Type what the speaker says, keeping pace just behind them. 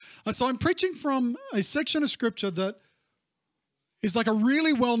So I'm preaching from a section of scripture that is like a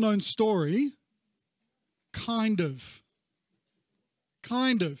really well-known story, kind of,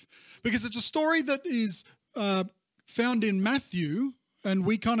 because it's a story that is found in Matthew, and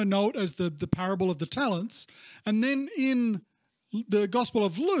we kind of know it as the parable of the talents. And then in the Gospel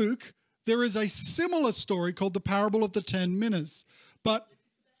of Luke, there is a similar story called the parable of the 10 minas. But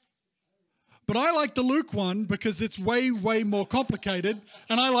I like the Luke one because it's way, way more complicated,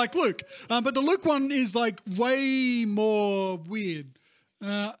 and I like Luke. But the Luke one is like way more weird.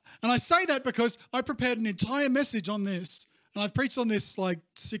 And I say that because I prepared an entire message on this, and I've preached on this like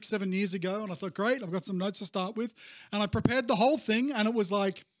 6-7 years ago, and I thought, great, I've got some notes to start with. And I prepared the whole thing, and it was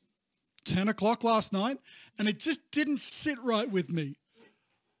like 10 o'clock last night, and it just didn't sit right with me.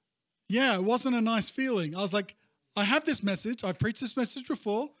 Yeah, it wasn't a nice feeling. I was like, I have this message. I've preached this message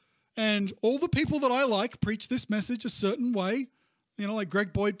before. And all the people that I like preach this message a certain way. You know, like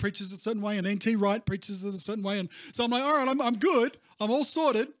Greg Boyd preaches a certain way and N.T. Wright preaches it a certain way. And so I'm like, all right, I'm good. I'm all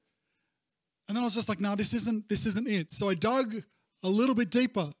sorted. And then I was just like, no, this isn't it. So I dug a little bit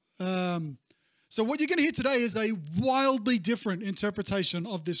deeper. So what you're going to hear today is a wildly different interpretation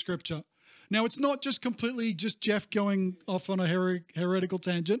of this scripture. Now, it's not just completely just Jeff going off on a heretical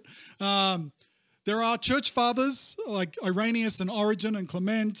tangent. There are church fathers like Irenaeus and Origen and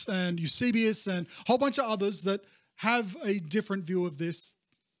Clement and Eusebius and a whole bunch of others that have a different view of this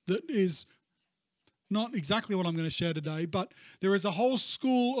that is not exactly what I'm going to share today, but there is a whole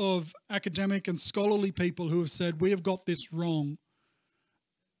school of academic and scholarly people who have said, we have got this wrong.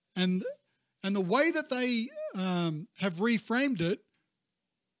 And the way that they have reframed it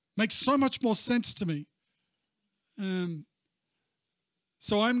makes so much more sense to me.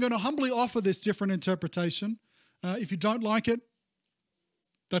 So I'm going to humbly offer this different interpretation. If you don't like it,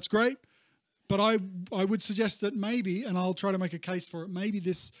 that's great. But I would suggest that maybe, and I'll try to make a case for it, maybe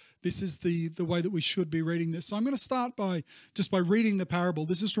this is the way that we should be reading this. So I'm going to start by reading the parable.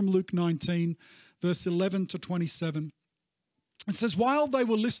 This is from Luke 19, verse 11 to 27. It says, while they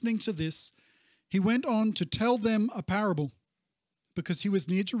were listening to this, he went on to tell them a parable, because he was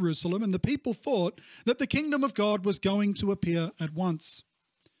near Jerusalem, and the people thought that the kingdom of God was going to appear at once.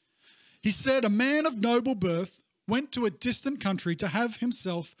 He said, a man of noble birth went to a distant country to have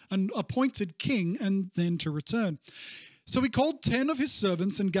himself an appointed king and then to return. So he called 10 of his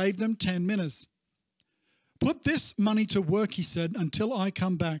servants and gave them 10 minas. Put this money to work, he said, until I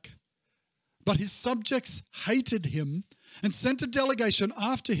come back. But his subjects hated him and sent a delegation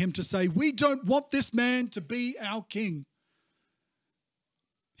after him to say, we don't want this man to be our king.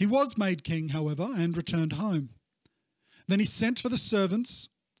 He was made king, however, and returned home. Then he sent for the servants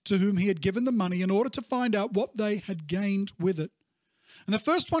to whom he had given the money in order to find out what they had gained with it. And the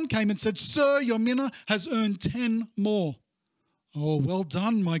first one came and said, sir, your mina has earned 10 more. Oh, well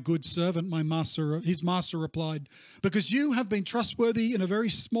done, my good servant, his master replied. Because you have been trustworthy in a very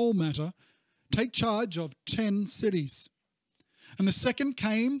small matter, take charge of 10 cities. And the second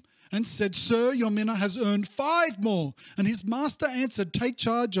came and said, sir, your mina has earned 5 more. And his master answered, take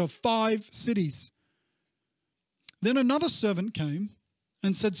charge of 5 cities. Then another servant came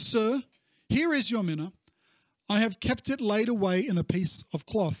and said, sir, here is your mina. I have kept it laid away in a piece of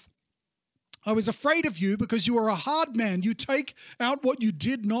cloth. I was afraid of you because you are a hard man. You take out what you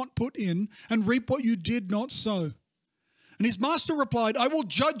did not put in and reap what you did not sow. And his master replied, I will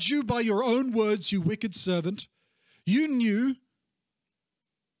judge you by your own words, you wicked servant. You knew,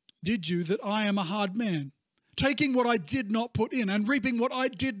 did you, that I am a hard man, taking what I did not put in and reaping what I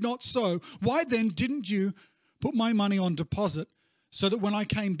did not sow? Why then didn't you put my money on deposit so that when I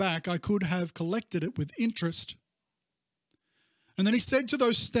came back I could have collected it with interest? And then he said to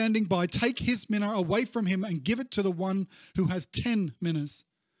those standing by, take his mina away from him and give it to the one who has 10 minas.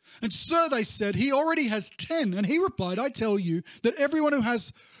 And sir, they said, he already has 10. And he replied, I tell you that everyone who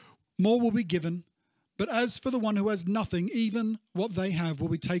has more will be given, but as for the one who has nothing, even what they have will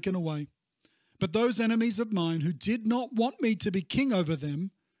be taken away. But those enemies of mine who did not want me to be king over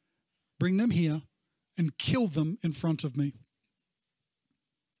them, bring them here and kill them in front of me.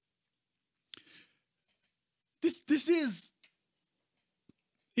 This is,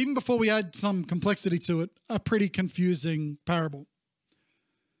 even before we add some complexity to it, a pretty confusing parable.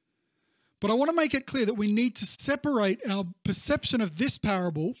 But I want to make it clear that we need to separate our perception of this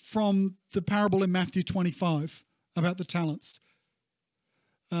parable from the parable in Matthew 25 about the talents.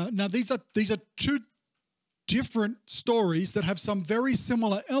 Now, these are two different stories that have some very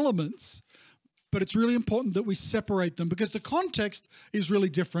similar elements, but it's really important that we separate them because the context is really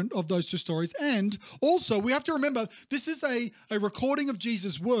different of those two stories. And also, we have to remember, this is a recording of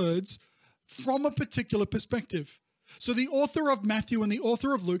Jesus' words from a particular perspective. So the author of Matthew and the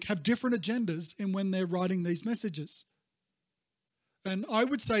author of Luke have different agendas in when they're writing these messages. And I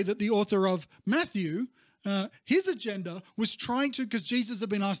would say that the author of Matthew, his agenda was trying to, because Jesus had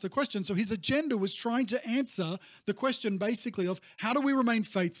been asked the question, so his agenda was trying to answer the question basically of how do we remain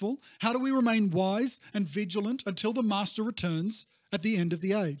faithful, how do we remain wise and vigilant until the master returns at the end of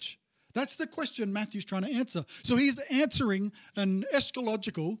the age. That's the question Matthew's trying to answer. So he's answering an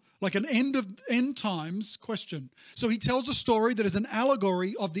eschatological, like an end times question. So he tells a story that is an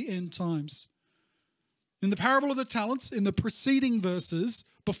allegory of the end times. In the parable of the talents, in the preceding verses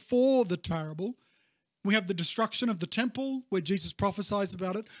before the parable, we have the destruction of the temple where Jesus prophesies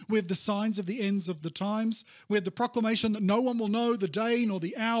about it. We have the signs of the ends of the times. We have the proclamation that no one will know the day nor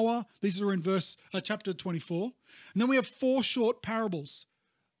the hour. These are in chapter 24. And then we have 4 short parables.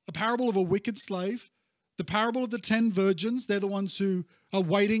 A parable of a wicked slave, the parable of the 10 virgins. They're the ones who are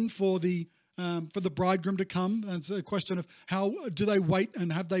waiting for the bridegroom to come. And it's a question of how do they wait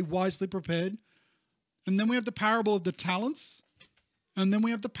and have they wisely prepared? And then we have the parable of the talents. And then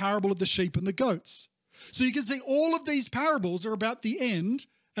we have the parable of the sheep and the goats. So you can see all of these parables are about the end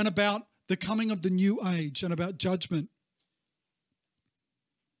and about the coming of the new age and about judgment.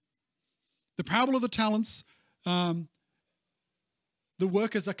 The parable of the talents, the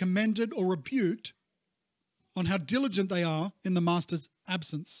workers are commended or rebuked on how diligent they are in the master's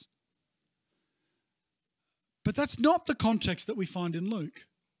absence. But that's not the context that we find in Luke.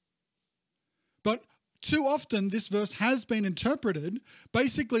 But too often this verse has been interpreted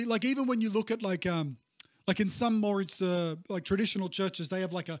basically, like even when you look at like in some more like traditional churches, they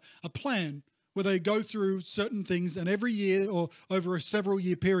have like a plan where they go through certain things, and every year or over a several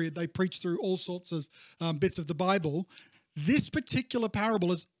year period they preach through all sorts of bits of the Bible. This particular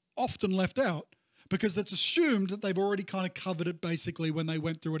parable is often left out because it's assumed that they've already kind of covered it basically when they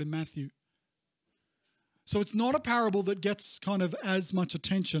went through it in Matthew. So it's not a parable that gets kind of as much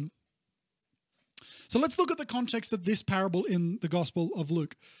attention. So let's look at the context of this parable in the Gospel of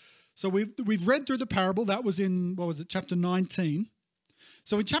Luke. So we've read through the parable. That was in, chapter 19.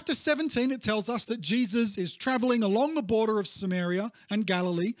 So in chapter 17, it tells us that Jesus is traveling along the border of Samaria and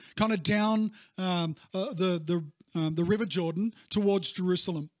Galilee, kind of down the River Jordan towards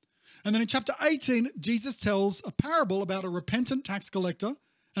Jerusalem. And then in chapter 18, Jesus tells a parable about a repentant tax collector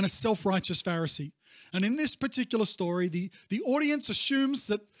and a self-righteous Pharisee. And in this particular story, the audience assumes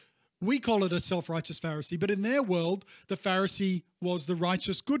that we call it a self-righteous Pharisee, but in their world, the Pharisee was the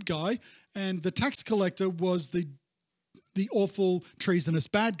righteous good guy and the tax collector was the awful, treasonous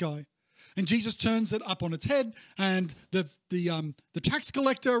bad guy. And Jesus turns it up on its head, and the tax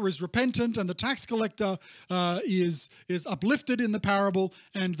collector is repentant, and the tax collector is uplifted in the parable,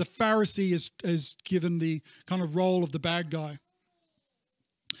 and the Pharisee is given the kind of role of the bad guy.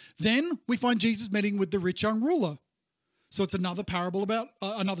 Then we find Jesus meeting with the rich young ruler. So it's another parable about,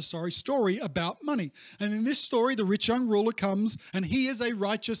 story about money. And in this story, the rich young ruler comes, and he is a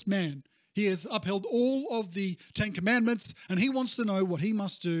righteous man. He has upheld all of the 10 commandments, and he wants to know what he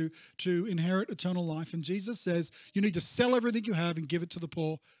must do to inherit eternal life. And Jesus says, you need to sell everything you have and give it to the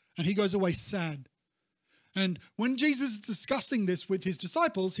poor. And he goes away sad. And when Jesus is discussing this with his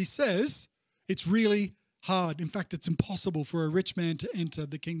disciples, he says, it's really hard. In fact, it's impossible for a rich man to enter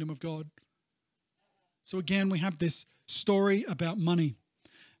the kingdom of God. So again, we have this story about money.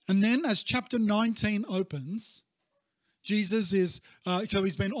 And then as chapter 19 opens, Jesus is, so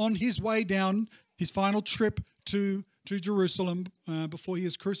he's been on his way down his final trip to Jerusalem before he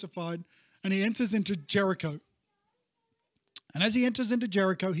is crucified, and he enters into Jericho. And as he enters into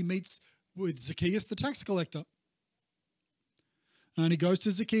Jericho, he meets with Zacchaeus, the tax collector. And he goes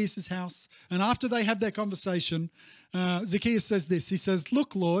to Zacchaeus' house, and after they have their conversation, Zacchaeus says this. He says,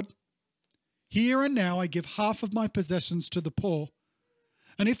 "Look, Lord, here and now I give half of my possessions to the poor,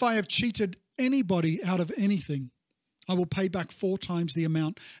 and if I have cheated anybody out of anything, I will pay back 4 times the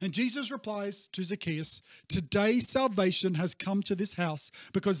amount." And Jesus replies to Zacchaeus, "Today salvation has come to this house,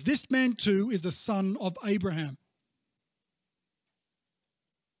 because this man too is a son of Abraham."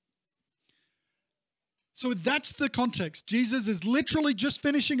 So that's the context. Jesus is literally just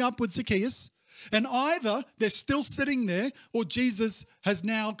finishing up with Zacchaeus, and either they're still sitting there, or Jesus has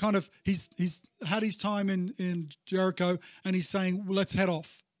now kind of, he's had his time in Jericho, and he's saying, well, let's head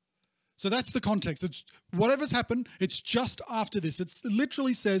off. So that's the context. It's whatever's happened, it's just after this. It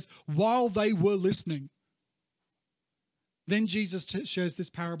literally says, while they were listening. Then Jesus shares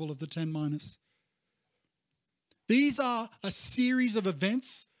this parable of the 10 minas. These are a series of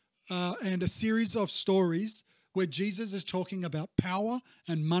events and a series of stories where Jesus is talking about power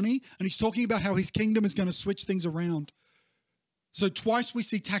and money, and he's talking about how his kingdom is going to switch things around. So twice we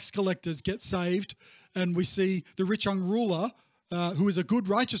see tax collectors get saved, and we see the rich young ruler, who is a good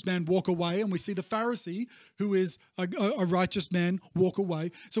righteous man, walk away, and we see the Pharisee, who is a righteous man, walk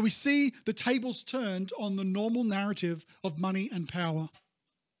away. So we see the tables turned on the normal narrative of money and power.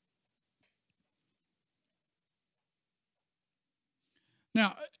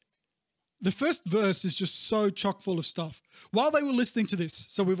 Now, the first verse is just so chock full of stuff. While they were listening to this,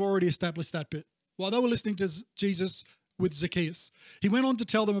 so we've already established that bit. While they were listening to Jesus with Zacchaeus, he went on to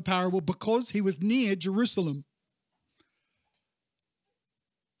tell them a parable because he was near Jerusalem.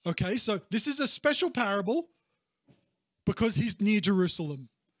 Okay, so this is a special parable because he's near Jerusalem.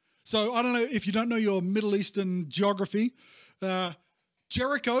 So I don't know if you don't know your Middle Eastern geography.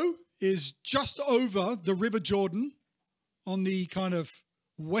 Jericho is just over the River Jordan on the kind of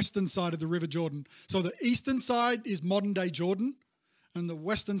western side of the River Jordan. So the eastern side is modern day Jordan, and the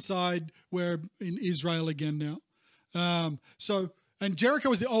western side we're in Israel again now. And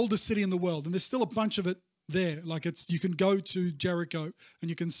Jericho is the oldest city in the world, and there's still a bunch of it there. Like you can go to Jericho and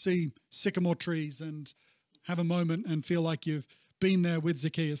you can see sycamore trees and have a moment and feel like you've been there with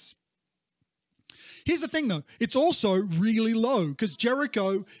Zacchaeus. Here's the thing though, it's also really low because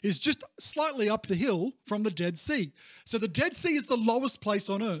Jericho is just slightly up the hill from the Dead Sea. So the Dead Sea is the lowest place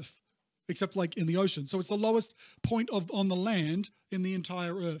on earth, except like in the ocean. So it's the lowest point on the land in the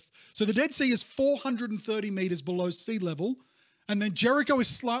entire earth. So the Dead Sea is 430 meters below sea level. And then Jericho is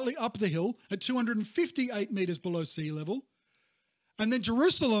slightly up the hill at 258 meters below sea level. And then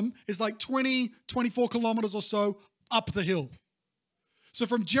Jerusalem is like 24 kilometers or so up the hill. So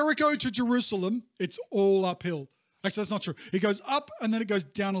from Jericho to Jerusalem, it's all uphill. Actually, that's not true. It goes up and then it goes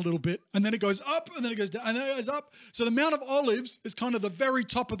down a little bit. And then it goes up and then it goes down and then it goes up. So the Mount of Olives is kind of the very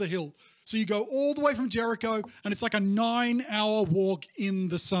top of the hill. So you go all the way from Jericho and it's like a 9-hour walk in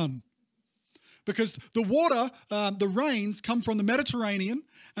the sun. Because the water, the rains come from the Mediterranean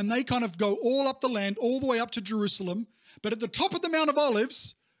and they kind of go all up the land, all the way up to Jerusalem. But at the top of the Mount of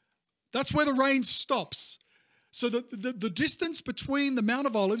Olives, that's where the rain stops. So the distance between the Mount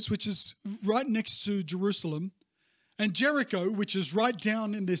of Olives, which is right next to Jerusalem, and Jericho, which is right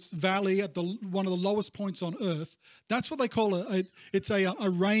down in this valley at one of the lowest points on earth, that's what they call it's a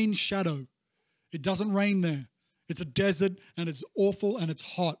rain shadow. It doesn't rain there. It's a desert and it's awful and it's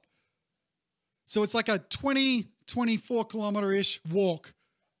hot. So it's like a 24 kilometer-ish walk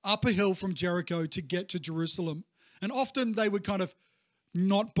up a hill from Jericho to get to Jerusalem. And often they would kind of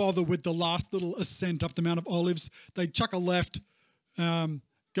not bother with the last little ascent up the Mount of Olives. They'd chuck a left, go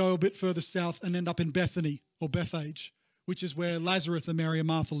a bit further south and end up in Bethany or Bethage, which is where Lazarus and Mary and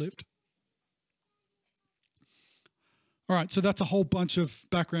Martha lived. All right, so that's a whole bunch of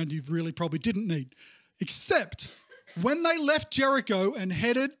background you really probably didn't need. Except when they left Jericho and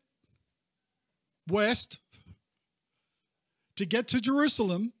headed west to get to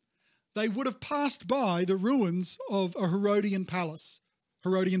Jerusalem, they would have passed by the ruins of a Herodian palace.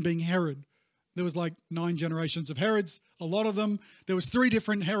 Herodian being Herod. There was like 9 generations of Herods, a lot of them. There was 3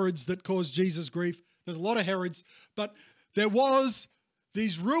 different Herods that caused Jesus grief. There's a lot of Herods, but there was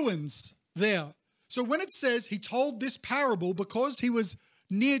these ruins there. So when it says he told this parable because he was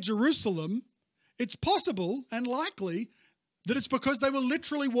near Jerusalem, it's possible and likely that it's because they were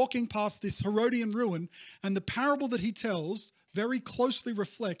literally walking past this Herodian ruin, and the parable that he tells very closely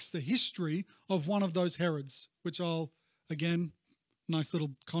reflects the history of one of those Herods, which I'll, again, nice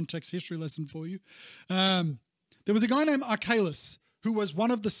little context history lesson for you. There was a guy named Archelaus who was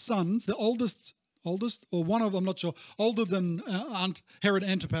one of the sons, the oldest or one of, I'm not sure, older than Herod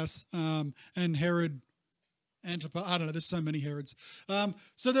Antipas and Herod Antipas. I don't know, there's so many Herods.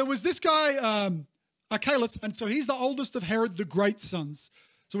 So there was this guy, Archelaus, and so he's the oldest of Herod the Great's sons.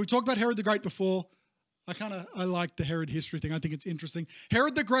 So we talked about Herod the Great before. I like the Herod history thing. I think it's interesting.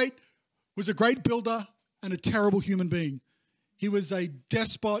 Herod the Great was a great builder and a terrible human being. He was a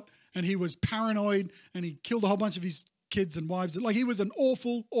despot and he was paranoid and he killed a whole bunch of his kids and wives. Like he was an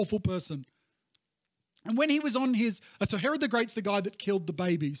awful, awful person. And when he was on so Herod the Great's the guy that killed the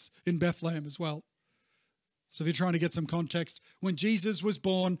babies in Bethlehem as well. So if you're trying to get some context, when Jesus was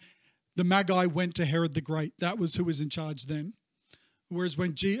born, the Magi went to Herod the Great. That was who was in charge then. Whereas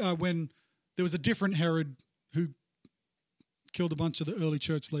when there was a different Herod who killed a bunch of the early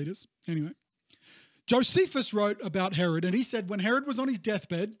church leaders. Anyway, Josephus wrote about Herod, and he said when Herod was on his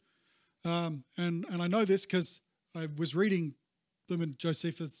deathbed, and I know this because I was reading them in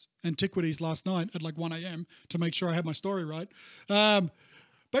Josephus' Antiquities last night at like 1 a.m. to make sure I had my story right.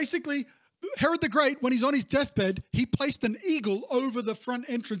 Basically, Herod the Great, when he's on his deathbed, he placed an eagle over the front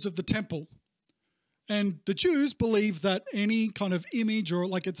entrance of the temple. And the Jews believe that any kind of image or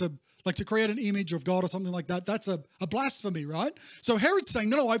like it's like to create an image of God or something like that, that's a blasphemy, right? So Herod's saying,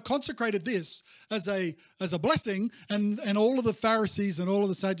 no, I've consecrated this as a blessing, and all of the Pharisees and all of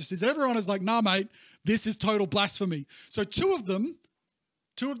the Sadducees, everyone is like, nah, mate, this is total blasphemy. So two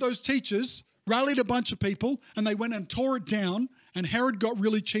of those teachers rallied a bunch of people, and they went and tore it down, and Herod got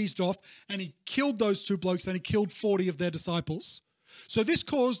really cheesed off, and he killed those two blokes, and he killed 40 of their disciples. So this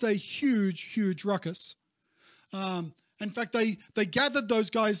caused a huge, huge ruckus. In fact, they gathered those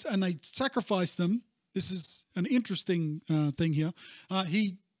guys and they sacrificed them. This is an interesting thing here.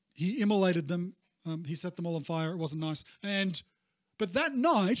 He immolated them. He set them all on fire. It wasn't nice. But that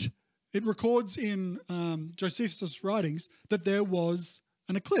night, it records in Josephus' writings that there was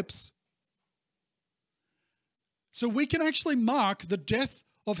an eclipse. So we can actually mark the death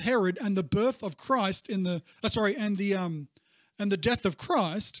of Herod and the birth of Christ and the death of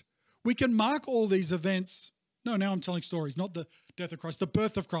Christ. We can mark all these events. No, now I'm telling stories, not the death of Christ, the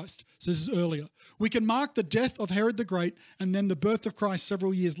birth of Christ. So this is earlier. We can mark the death of Herod the Great and then the birth of Christ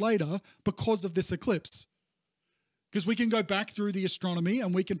several years later because of this eclipse. Because we can go back through the astronomy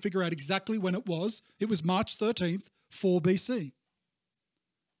and we can figure out exactly when it was. It was March 13th, 4 BC.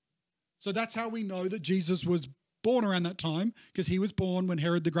 So that's how we know that Jesus was born around that time, because he was born when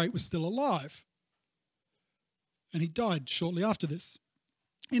Herod the Great was still alive. And he died shortly after this.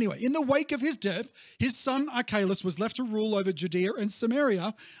 Anyway, in the wake of his death, his son Archelaus was left to rule over Judea and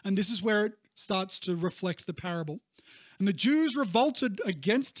Samaria, and this is where it starts to reflect the parable. And the Jews revolted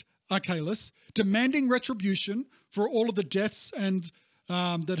against Archelaus, demanding retribution for all of the deaths and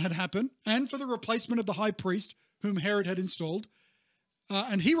that had happened, and for the replacement of the high priest whom Herod had installed.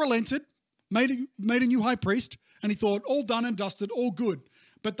 And he relented, made a new high priest, and he thought, all done and dusted, all good.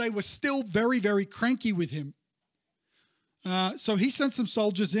 But they were still very, very cranky with him. So he sent some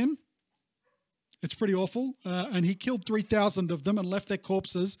soldiers in. It's pretty awful. And he killed 3,000 of them and left their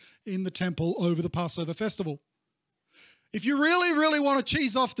corpses in the temple over the Passover festival. If you really, really want to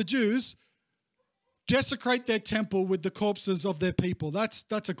cheese off the Jews, desecrate their temple with the corpses of their people.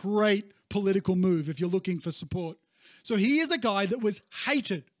 That's a great political move if you're looking for support. So he is a guy that was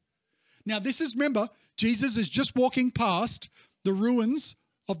hated. Now remember, Jesus is just walking past the ruins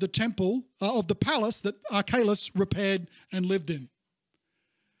of the temple, of the palace that Archelaus repaired and lived in.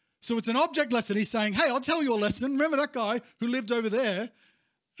 So it's an object lesson. He's saying, hey, I'll tell you a lesson. Remember that guy who lived over there?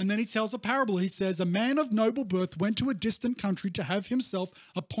 And then he tells a parable. He says, a man of noble birth went to a distant country to have himself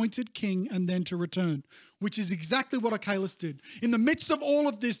appointed king and then to return, which is exactly what Archelaus did. In the midst of all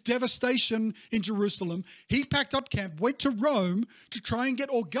of this devastation in Jerusalem, he packed up camp, went to Rome to try and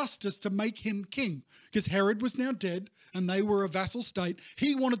get Augustus to make him king, because Herod was now dead and they were a vassal state.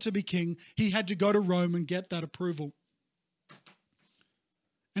 He wanted to be king. He had to go to Rome and get that approval.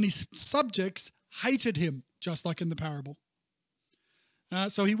 And his subjects hated him, just like in the parable.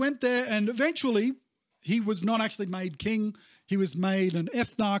 So he went there, and eventually he was not actually made king. He was made an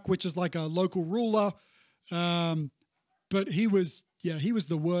ethnarch, which is like a local ruler. But he was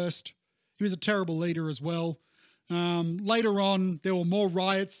the worst. He was a terrible leader as well. Later on, there were more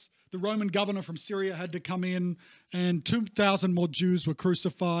riots. The Roman governor from Syria had to come in, and 2,000 more Jews were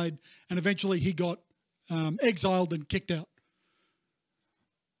crucified. And eventually he got exiled and kicked out.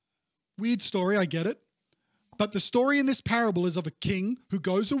 Weird story, I get it. But the story in this parable is of a king who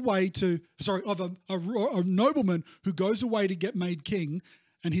goes away of a nobleman who goes away to get made king,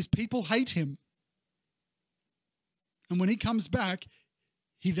 and his people hate him. And when he comes back,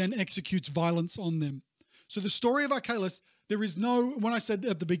 he then executes violence on them. So the story of Archelaus, when I said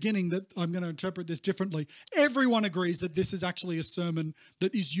at the beginning that I'm going to interpret this differently, everyone agrees that this is actually a sermon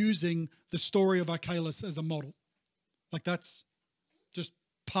that is using the story of Archelaus as a model. Like that's just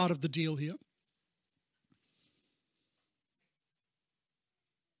part of the deal here.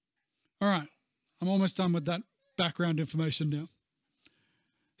 All right, I'm almost done with that background information now.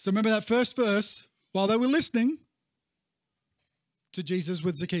 So remember that first verse, while they were listening to Jesus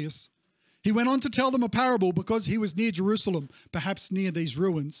with Zacchaeus, he went on to tell them a parable because he was near Jerusalem, perhaps near these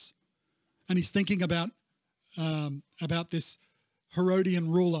ruins. And he's thinking about this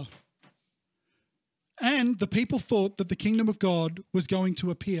Herodian ruler. And the people thought that the kingdom of God was going to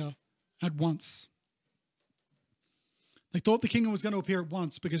appear at once. They thought the kingdom was going to appear at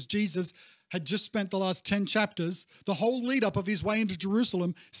once because Jesus had just spent the last 10 chapters, the whole lead up of his way into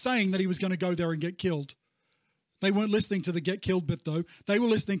Jerusalem, saying that he was going to go there and get killed. They weren't listening to the get killed bit though. They were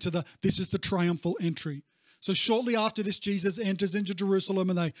listening to this is the triumphal entry. So shortly after this, Jesus enters into Jerusalem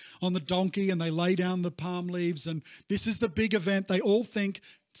and they on the donkey and they lay down the palm leaves, and this is the big event. They all think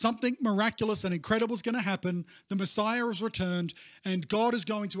something miraculous and incredible is going to happen. The Messiah has returned and God is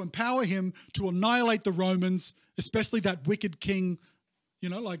going to empower him to annihilate the Romans, especially that wicked king,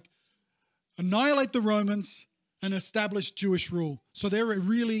 annihilate the Romans, and establish Jewish rule. So they're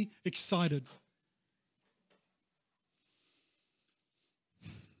really excited.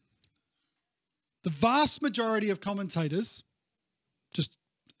 The vast majority of commentators, just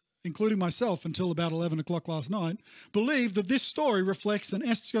including myself until about 11 o'clock last night, believe that this story reflects an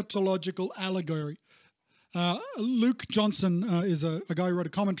eschatological allegory. Luke Johnson is a guy who wrote a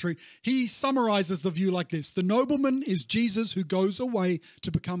commentary. He summarizes the view like this. The nobleman is Jesus who goes away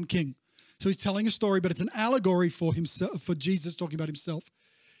to become king. So he's telling a story, but it's an allegory for himself, for Jesus talking about himself.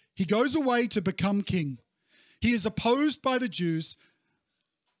 He goes away to become king. He is opposed by the Jews,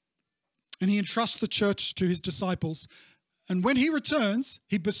 and he entrusts the church to his disciples. And when he returns,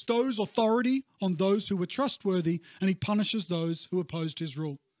 he bestows authority on those who were trustworthy, and he punishes those who opposed his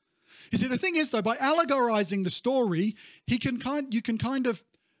rule. You see, the thing is, though, by allegorizing the story, you can kind of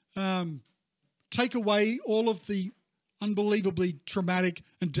take away all of the unbelievably traumatic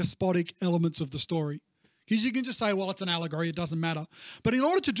and despotic elements of the story. Because you can just say, well, it's an allegory, it doesn't matter. But in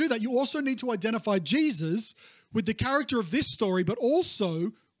order to do that, you also need to identify Jesus with the character of this story, but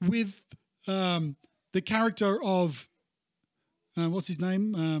also with the character of, what's his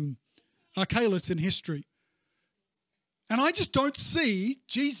name? Archelaus in history. And I just don't see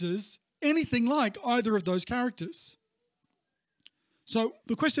Jesus anything like either of those characters. So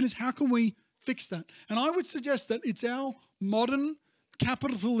the question is, how can we fix that? And I would suggest that it's our modern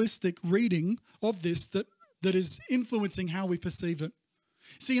capitalistic reading of this that is influencing how we perceive it.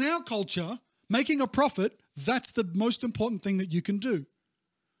 See, in our culture, making a profit, that's the most important thing that you can do.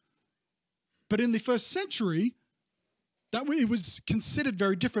 But in the first century, it was considered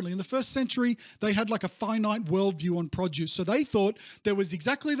very differently. In the first century, they had like a finite worldview on produce. So they thought there was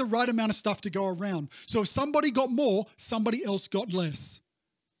exactly the right amount of stuff to go around. So if somebody got more, somebody else got less.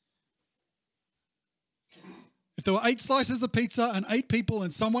 If there were 8 slices of pizza and 8 people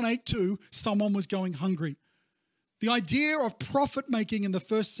and someone ate 2, someone was going hungry. The idea of profit making in the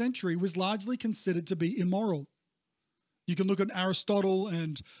first century was largely considered to be immoral. You can look at Aristotle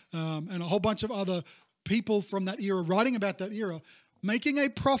and a whole bunch of other people from that era writing about that era. Making a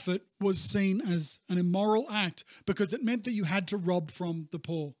profit was seen as an immoral act because it meant that you had to rob from the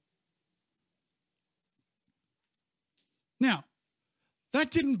poor. Now, that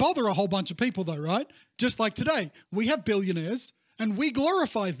didn't bother a whole bunch of people though, right? Just like today, we have billionaires and we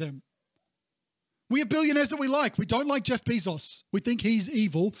glorify them. We have billionaires that we like. We don't like Jeff Bezos. We think he's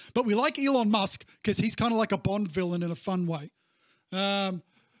evil, but we like Elon Musk because he's kind of like a Bond villain in a fun way.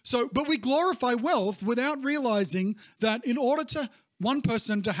 But we glorify wealth without realizing that in order to one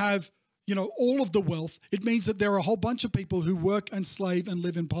person to have, all of the wealth, it means that there are a whole bunch of people who work and slave and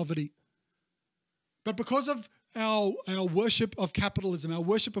live in poverty. But because of our worship of capitalism, our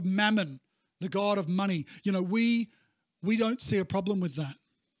worship of mammon, the god of money, we don't see a problem with that.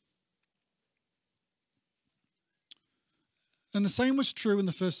 And the same was true in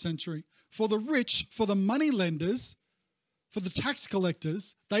the first century. For the rich, for the money lenders, for the tax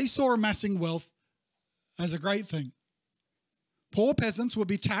collectors, they saw amassing wealth as a great thing. Poor peasants would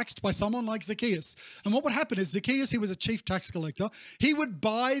be taxed by someone like Zacchaeus. And what would happen is Zacchaeus, he was a chief tax collector. He would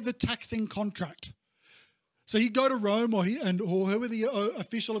buy the taxing contract. So he'd go to Rome or whoever the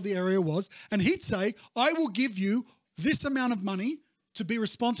official of the area was, and he'd say, I will give you this amount of money to be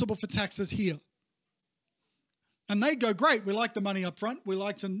responsible for taxes here. And they'd go, great, we like the money up front. We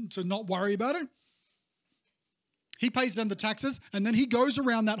like to not worry about it. He pays them the taxes, and then he goes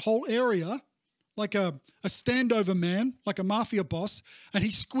around that whole area like a standover man, like a mafia boss, and he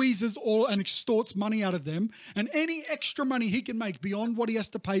squeezes all and extorts money out of them. And any extra money he can make beyond what he has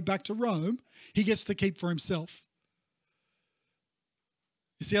to pay back to Rome, he gets to keep for himself.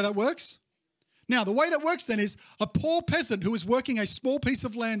 You see how that works? Now, the way that works then is a poor peasant who is working a small piece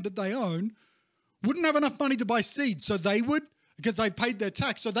of land that they own wouldn't have enough money to buy seeds, so they would, because they paid their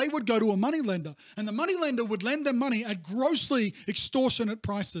tax, so they would go to a money lender, and the money lender would lend them money at grossly extortionate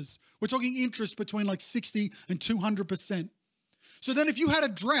prices. We're talking interest between like 60 and 200%. So then if you had a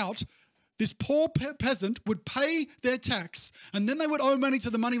drought, this poor peasant would pay their tax, and then they would owe money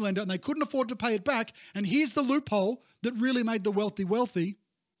to the money lender, and they couldn't afford to pay it back. And here's the loophole that really made the wealthy wealthy.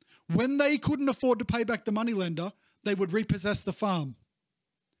 When they couldn't afford to pay back the money lender, they would repossess the farm.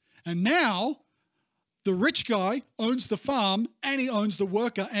 And now the rich guy owns the farm and he owns the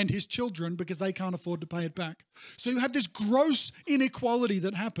worker and his children because they can't afford to pay it back. So you have this gross inequality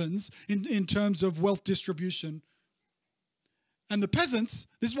that happens in terms of wealth distribution. And the peasants,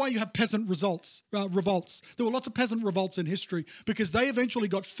 this is why you have peasant revolts. There were lots of peasant revolts in history because they eventually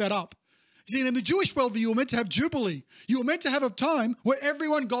got fed up. See, in the Jewish worldview, you were meant to have Jubilee. You were meant to have a time where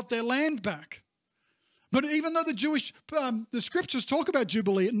everyone got their land back. But even though the scriptures talk about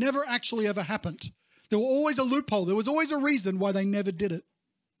Jubilee, it never actually ever happened. There was always a loophole. There was always a reason why they never did it.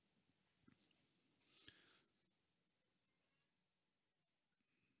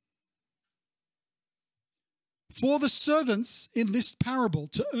 For the servants in this parable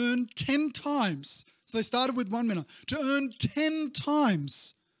to earn 10 times, so they started with 1 mina, to earn 10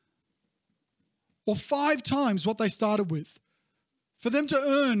 times or 5 times what they started with. For them to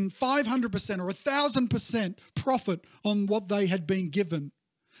earn 500% or 1,000% profit on what they had been given,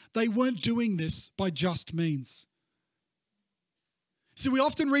 they weren't doing this by just means. See, we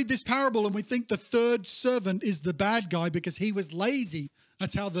often read this parable and we think the third servant is the bad guy because he was lazy.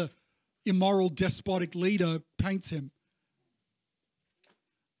 That's how the immoral, despotic leader paints him.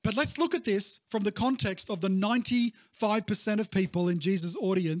 But let's look at this from the context of the 95% of people in Jesus'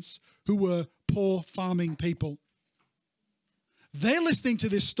 audience who were poor farming people. They're listening to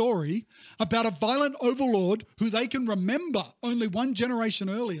this story about a violent overlord who they can remember only one generation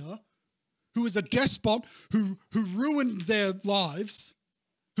earlier, who was a despot who ruined their lives,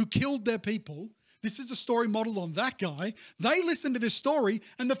 who killed their people. This is a story modeled on that guy. They listened to this story,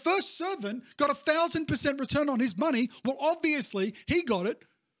 and the first servant got 1,000% return on his money. Well, obviously, he got it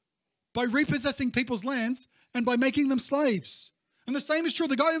by repossessing people's lands and by making them slaves. And the same is true of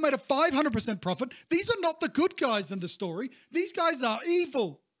the guy who made a 500% profit. These are not the good guys in the story. These guys are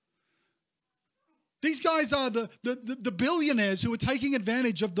evil. These guys are the billionaires who are taking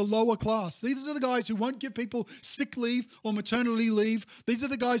advantage of the lower class. These are the guys who won't give people sick leave or maternity leave. These are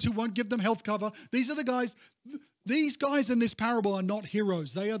the guys who won't give them health cover. These guys in this parable are not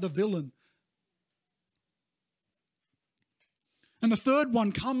heroes. They are the villain. And the third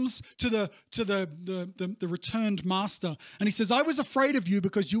one comes to the returned master. And he says, I was afraid of you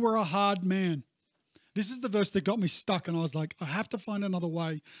because you were a hard man. This is the verse that got me stuck. And I was like, I have to find another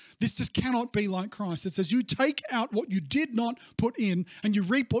way. This just cannot be like Christ. It says, you take out what you did not put in and you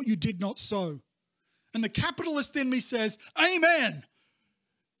reap what you did not sow. And the capitalist in me says, amen.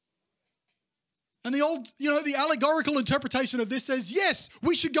 And the allegorical interpretation of this says, yes,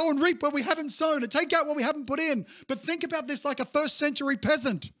 we should go and reap where we haven't sown and take out what we haven't put in. But think about this like a first century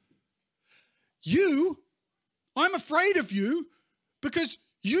peasant. I'm afraid of you because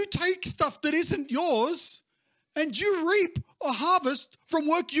you take stuff that isn't yours and you reap a harvest from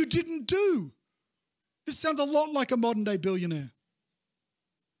work you didn't do. This sounds a lot like a modern day billionaire.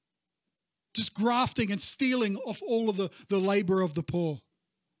 Just grafting and stealing off all of the labor of the poor.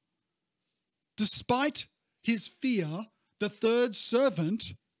 Despite his fear, the third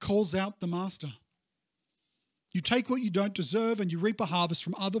servant calls out the master. You take what you don't deserve and you reap a harvest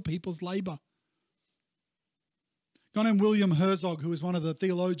from other people's labor. A guy named William Herzog, who is one of the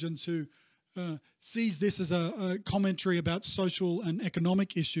theologians who sees this as a commentary about social and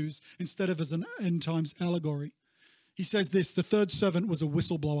economic issues instead of as an end times allegory. He says this, the third servant was a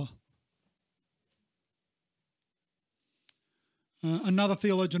whistleblower. Another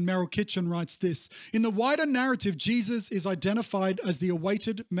theologian, Merrill Kitchen, writes this. In the wider narrative, Jesus is identified as the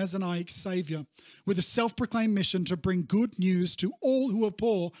awaited Messianic Savior with a self-proclaimed mission to bring good news to all who are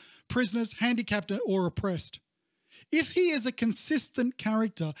poor, prisoners, handicapped, or oppressed. If he is a consistent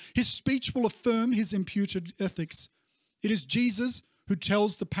character, his speech will affirm his imputed ethics. It is Jesus who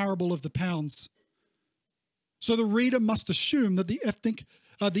tells the parable of the pounds. So the reader must assume that the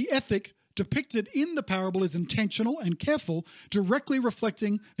ethic depicted in the parable is intentional and careful, directly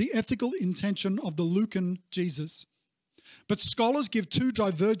reflecting the ethical intention of the Lucan Jesus. But scholars give two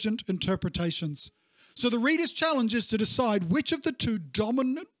divergent interpretations. So the reader's challenge is to decide which of the two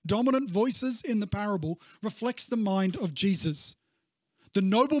dominant voices in the parable reflects the mind of Jesus, the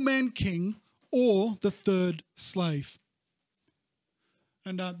nobleman king or the third slave.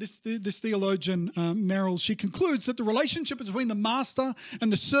 And this theologian, Merrill, she concludes that the relationship between the master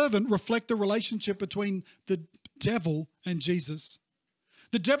and the servant reflect the relationship between the devil and Jesus.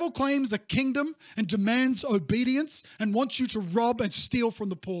 The devil claims a kingdom and demands obedience and wants you to rob and steal from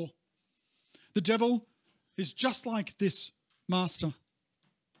the poor. The devil is just like this master.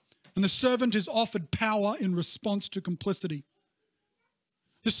 And the servant is offered power in response to complicity.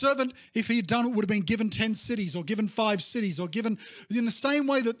 The servant, if he had done it, would have been given 10 cities or given 5 cities or given in the same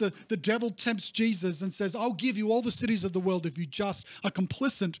way that the devil tempts Jesus and says, I'll give you all the cities of the world if you just are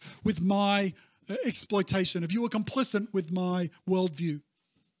complicit with my exploitation, if you are complicit with my worldview.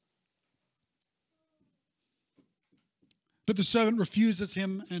 But the servant refuses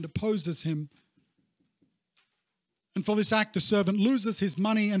him and opposes him. And for this act, the servant loses his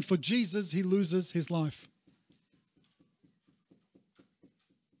money, and for Jesus, he loses his life.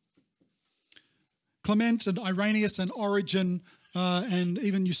 Clement and Irenaeus and Origen and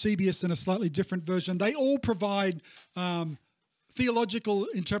even Eusebius in a slightly different version, they all provide theological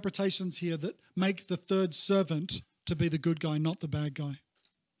interpretations here that make the third servant to be the good guy, not the bad guy.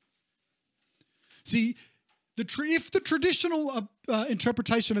 See, if the traditional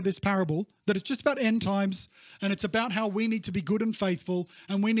interpretation of this parable, that it's just about end times and it's about how we need to be good and faithful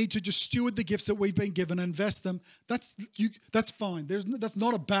and we need to just steward the gifts that we've been given and invest them, that's fine. That's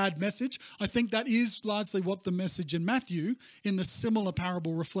not a bad message. I think that is largely what the message in Matthew in the similar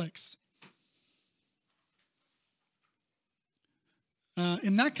parable reflects.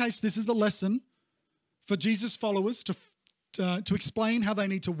 In that case, this is a lesson for Jesus' followers to explain how they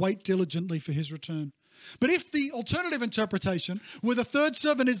need to wait diligently for his return. But if the alternative interpretation, where the third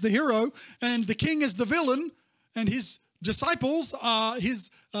servant is the hero and the king is the villain and his disciples are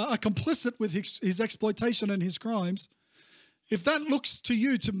complicit with his exploitation and his crimes, if that looks to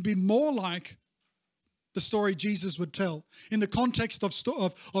you to be more like the story Jesus would tell in the context of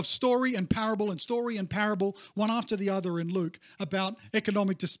story and parable, one after the other in Luke, about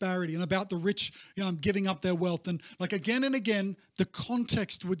economic disparity and about the rich giving up their wealth, and like again and again, the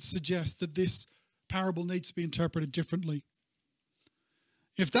context would suggest that this parable needs to be interpreted differently.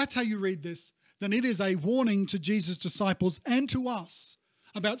 If that's how you read this, then it is a warning to Jesus' disciples and to us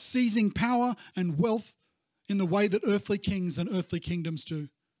about seizing power and wealth in the way that earthly kings and earthly kingdoms do,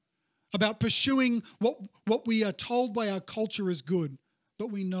 about pursuing what we are told by our culture is good,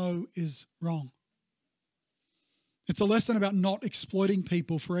 but we know is wrong. It's a lesson about not exploiting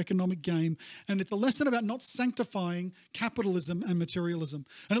people for economic gain, and it's a lesson about not sanctifying capitalism and materialism.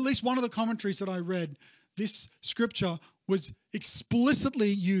 And at least one of the commentaries that I read, this scripture was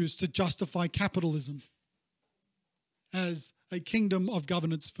explicitly used to justify capitalism as a kingdom of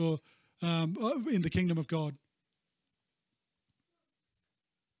governance in the kingdom of God.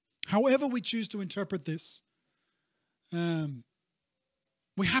 However we choose to interpret this,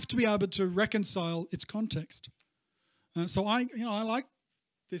 we have to be able to reconcile its context. So I like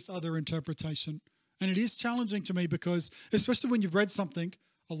this other interpretation, and it is challenging to me because, especially when you've read something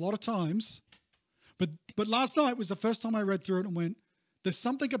a lot of times, but last night was the first time I read through it and went, there's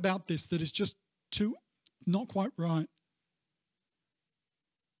something about this that is just not quite right.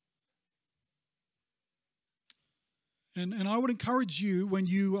 And I would encourage you, when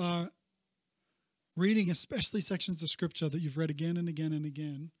you are reading especially sections of scripture that you've read again and again and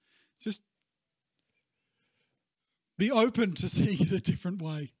again, just be open to seeing it a different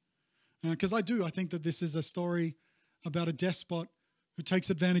way. Because I think that this is a story about a despot who takes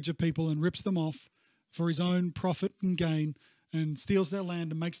advantage of people and rips them off for his own profit and gain and steals their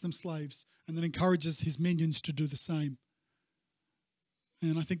land and makes them slaves and then encourages his minions to do the same.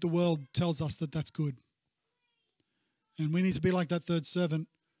 And I think the world tells us that that's good. And we need to be like that third servant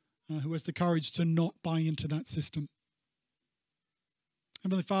who has the courage to not buy into that system.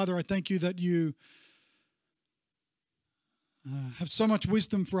 Heavenly Father, I thank you that you have so much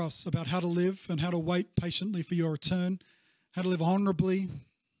wisdom for us about how to live and how to wait patiently for your return, how to live honorably.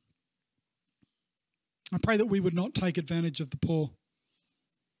 I pray that we would not take advantage of the poor.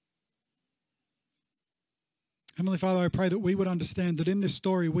 Heavenly Father, I pray that we would understand that in this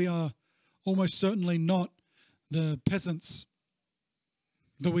story we are almost certainly not the peasants,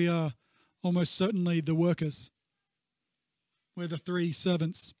 that we are almost certainly the workers. We're the three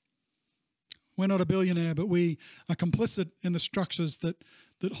servants. We're not a billionaire, but we are complicit in the structures that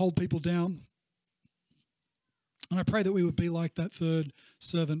hold people down. And I pray that we would be like that third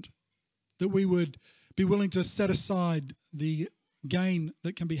servant, that we would be willing to set aside the gain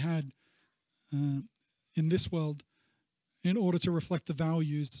that can be had in this world in order to reflect the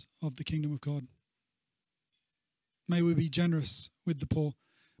values of the kingdom of God. May we be generous with the poor.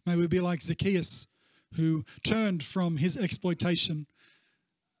 May we be like Zacchaeus, who turned from his exploitation,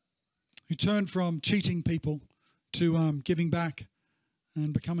 who turned from cheating people to giving back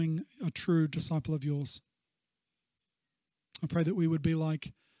and becoming a true disciple of yours. I pray that we would be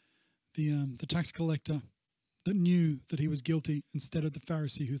like the tax collector that knew that he was guilty instead of the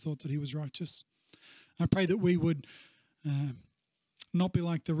Pharisee who thought that he was righteous. I pray that we would not be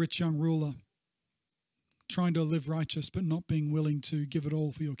like the rich young ruler, trying to live righteous but not being willing to give it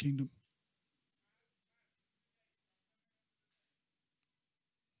all for your kingdom.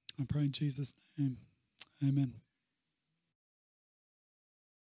 I pray in Jesus' name. Amen.